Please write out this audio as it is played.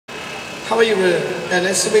How are you, brother?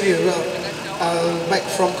 Nice to meet you. Back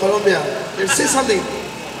from Colombia. You say something.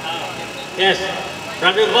 Yes,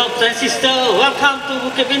 brother Bob and sister, welcome to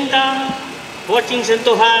Bukit Bintang. Watching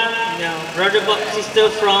SENTUHAN. Brother Bob, sister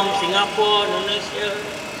from Singapore, Indonesia,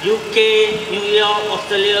 UK, New York,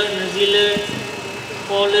 Australia, New Zealand,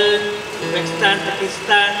 Poland,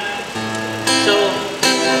 Pakistan. So,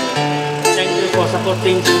 thank you for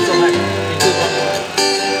supporting SENTUHAN. Thank you, Bob.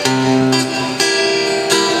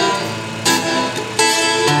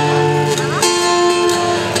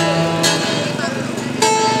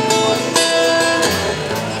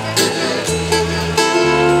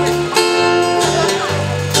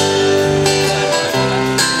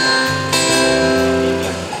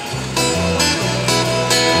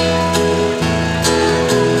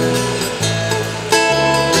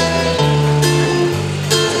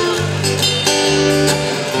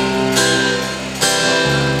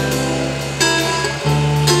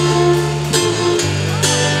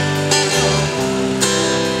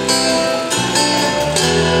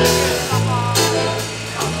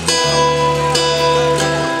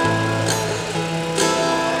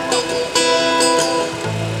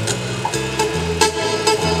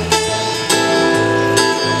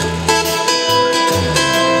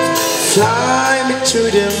 Fly me to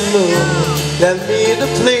the moon, let me to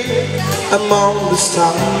play among the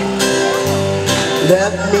stars.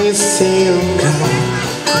 Let me see you come,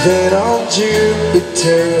 then on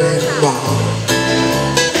Jupiter and Mars.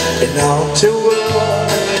 And all the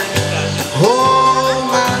world, hold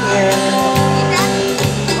my hand.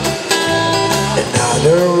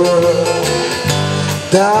 Another world,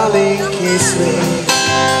 darling, kiss me.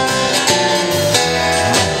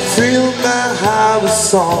 Fill my heart with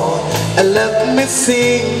song and let me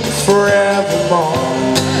sing forevermore.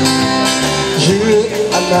 You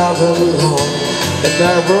are never alone, and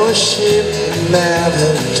I worship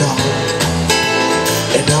never dawn.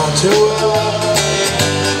 And all the world,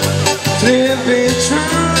 please be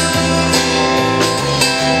true.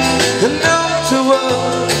 And all the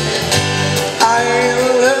world, I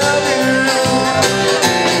love you.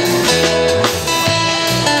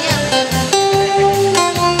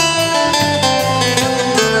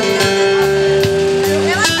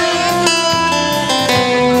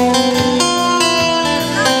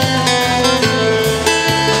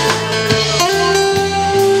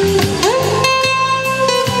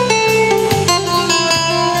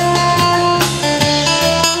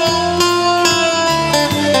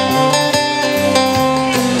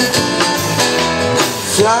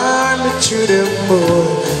 Fly me to the moon,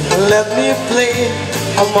 let me play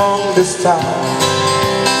among the stars.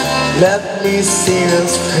 Let me see the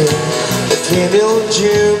spring between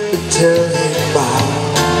Jupiter and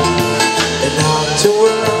Mars. And all the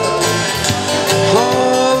world,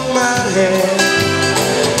 hold my hand.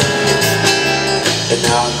 And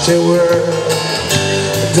all the world,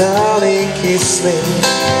 darling, kiss me.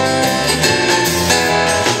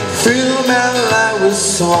 Fill my life with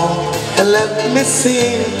song and let me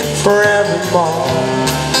sing forevermore.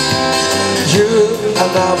 You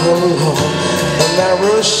are never alone, and I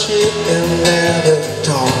worship and never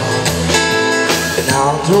dawn. And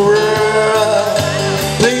all the world,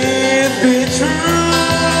 please be true.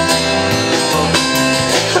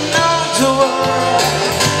 And all the world,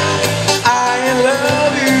 I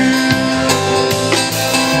love you.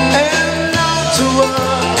 And all the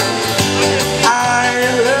world, I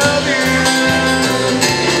love you.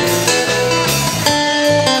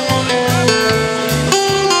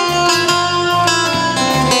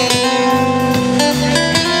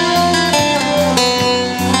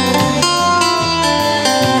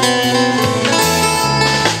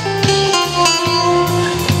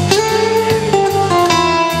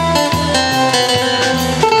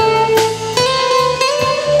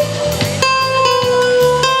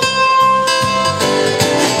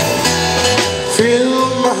 Fill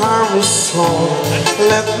my heart with song,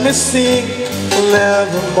 let me sing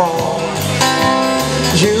forevermore.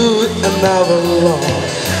 You are never alone,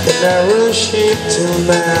 and I worship till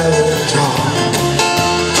never dawn.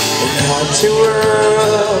 And all the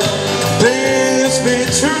world, please be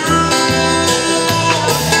true.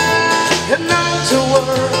 And all the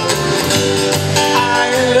world, I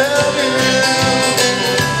love you.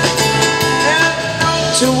 And all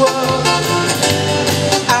the world,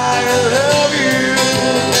 I love you.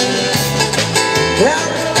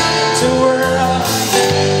 And the world,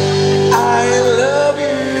 I love you.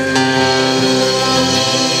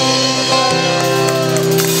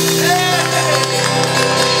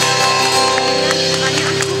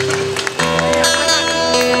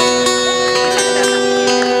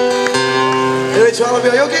 Anyway, to all of you,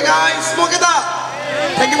 are you okay, guys? Smoke it up.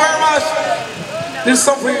 Thank you. very much. This is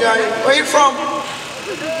song for you guys. Where are you from?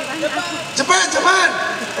 Japan, Japan.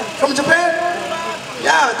 From Japan?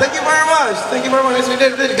 Yeah, thank you very much. Thank you very much.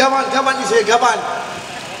 Gaban is here, Gaban.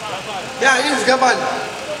 Yeah, it is Gaban.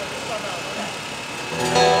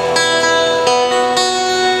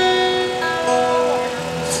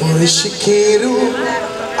 Fui chiqueiro,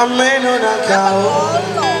 ameno na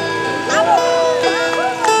cao.